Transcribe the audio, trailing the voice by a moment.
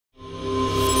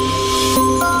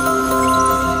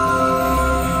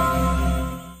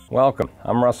Welcome.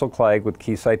 I'm Russell Clegg with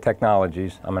Keysight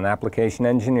Technologies. I'm an application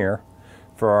engineer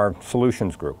for our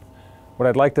solutions group. What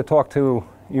I'd like to talk to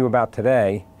you about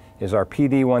today is our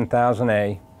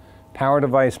PD1000A power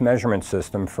device measurement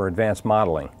system for advanced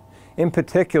modeling. In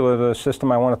particular, the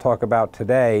system I want to talk about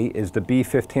today is the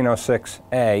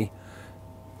B1506A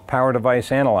power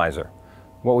device analyzer.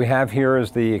 What we have here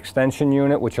is the extension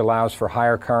unit, which allows for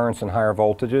higher currents and higher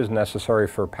voltages necessary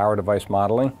for power device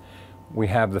modeling. We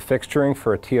have the fixturing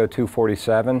for a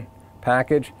TO247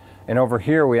 package, and over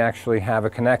here we actually have a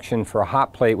connection for a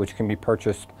hot plate which can be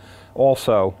purchased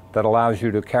also that allows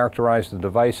you to characterize the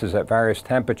devices at various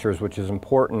temperatures, which is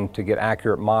important to get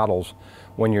accurate models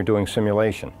when you're doing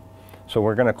simulation. So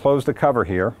we're going to close the cover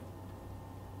here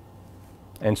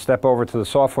and step over to the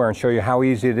software and show you how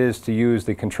easy it is to use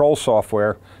the control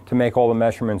software to make all the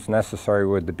measurements necessary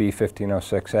with the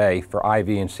B1506A for IV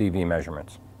and CV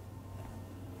measurements.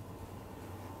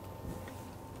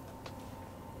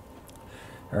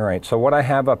 Alright, so what I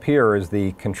have up here is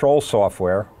the control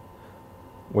software,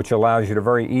 which allows you to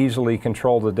very easily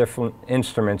control the different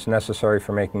instruments necessary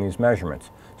for making these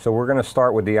measurements. So we're going to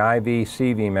start with the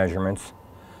IV-CV measurements,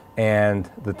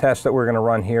 and the test that we're going to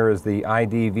run here is the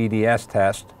ID-VDS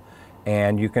test,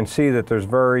 and you can see that there's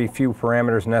very few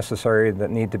parameters necessary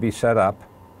that need to be set up,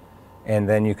 and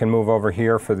then you can move over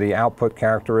here for the output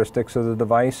characteristics of the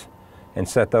device and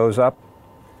set those up.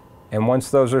 And once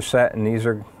those are set and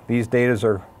these data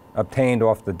are obtained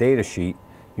off the data sheet,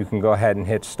 you can go ahead and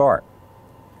hit start.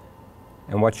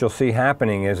 And what you'll see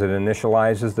happening is it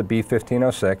initializes the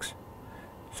B1506,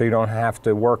 so you don't have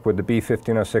to work with the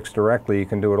B1506 directly. You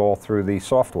can do it all through the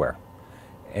software.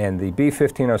 And the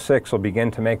B1506 will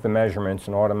begin to make the measurements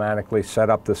and automatically set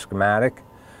up the schematic,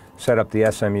 set up the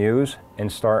SMUs, and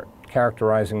start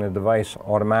characterizing the device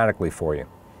automatically for you.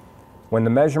 When the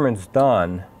measurement's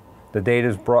done, the data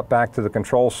is brought back to the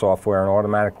control software and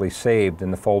automatically saved in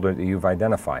the folder that you've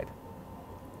identified.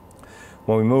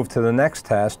 When we move to the next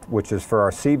test, which is for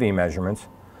our CV measurements,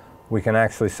 we can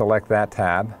actually select that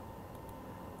tab,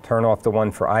 turn off the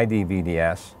one for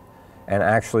ID-VDS, and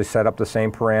actually set up the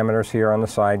same parameters here on the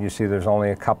side. You see there's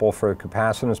only a couple for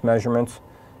capacitance measurements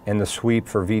and the sweep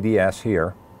for VDS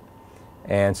here.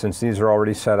 And since these are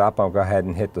already set up, I'll go ahead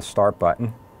and hit the start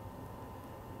button.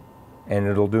 And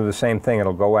it'll do the same thing.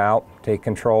 It'll go out, take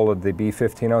control of the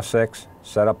B1506,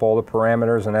 set up all the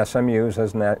parameters and SMUs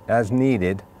as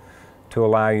needed to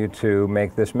allow you to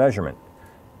make this measurement.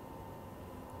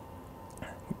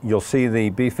 You'll see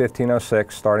the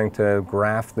B1506 starting to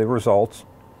graph the results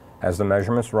as the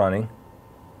measurement's running.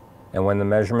 And when the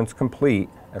measurement's complete,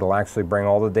 it'll actually bring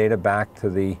all the data back to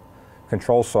the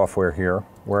control software here,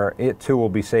 where it too will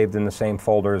be saved in the same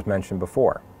folder as mentioned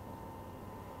before.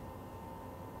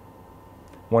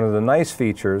 One of the nice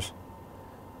features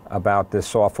about this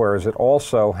software is it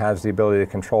also has the ability to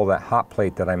control that hot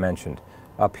plate that I mentioned.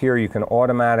 Up here you can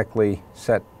automatically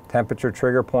set temperature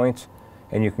trigger points,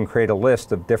 and you can create a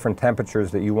list of different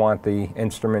temperatures that you want the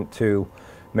instrument to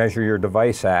measure your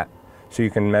device at. So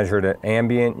you can measure it at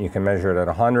ambient, you can measure it at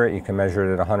 100, you can measure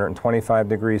it at 125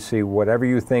 degrees C, whatever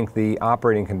you think the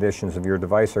operating conditions of your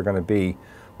device are going to be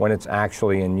when it's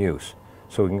actually in use.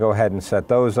 So we can go ahead and set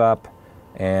those up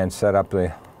and set up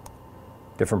the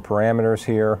different parameters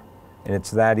here, and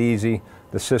it's that easy.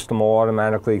 The system will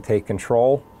automatically take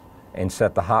control and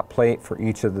set the hot plate for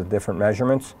each of the different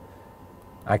measurements.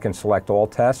 I can select all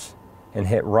tests and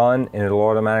hit run, and it'll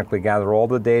automatically gather all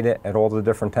the data at all the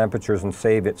different temperatures and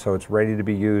save it so it's ready to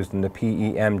be used in the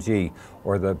PEMG,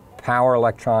 or the Power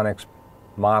Electronics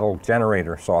Model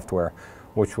Generator software,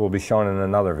 which will be shown in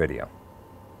another video.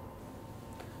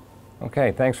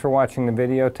 Okay, thanks for watching the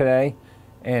video today,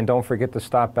 and don't forget to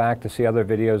stop back to see other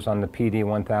videos on the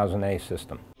PD1000A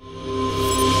system.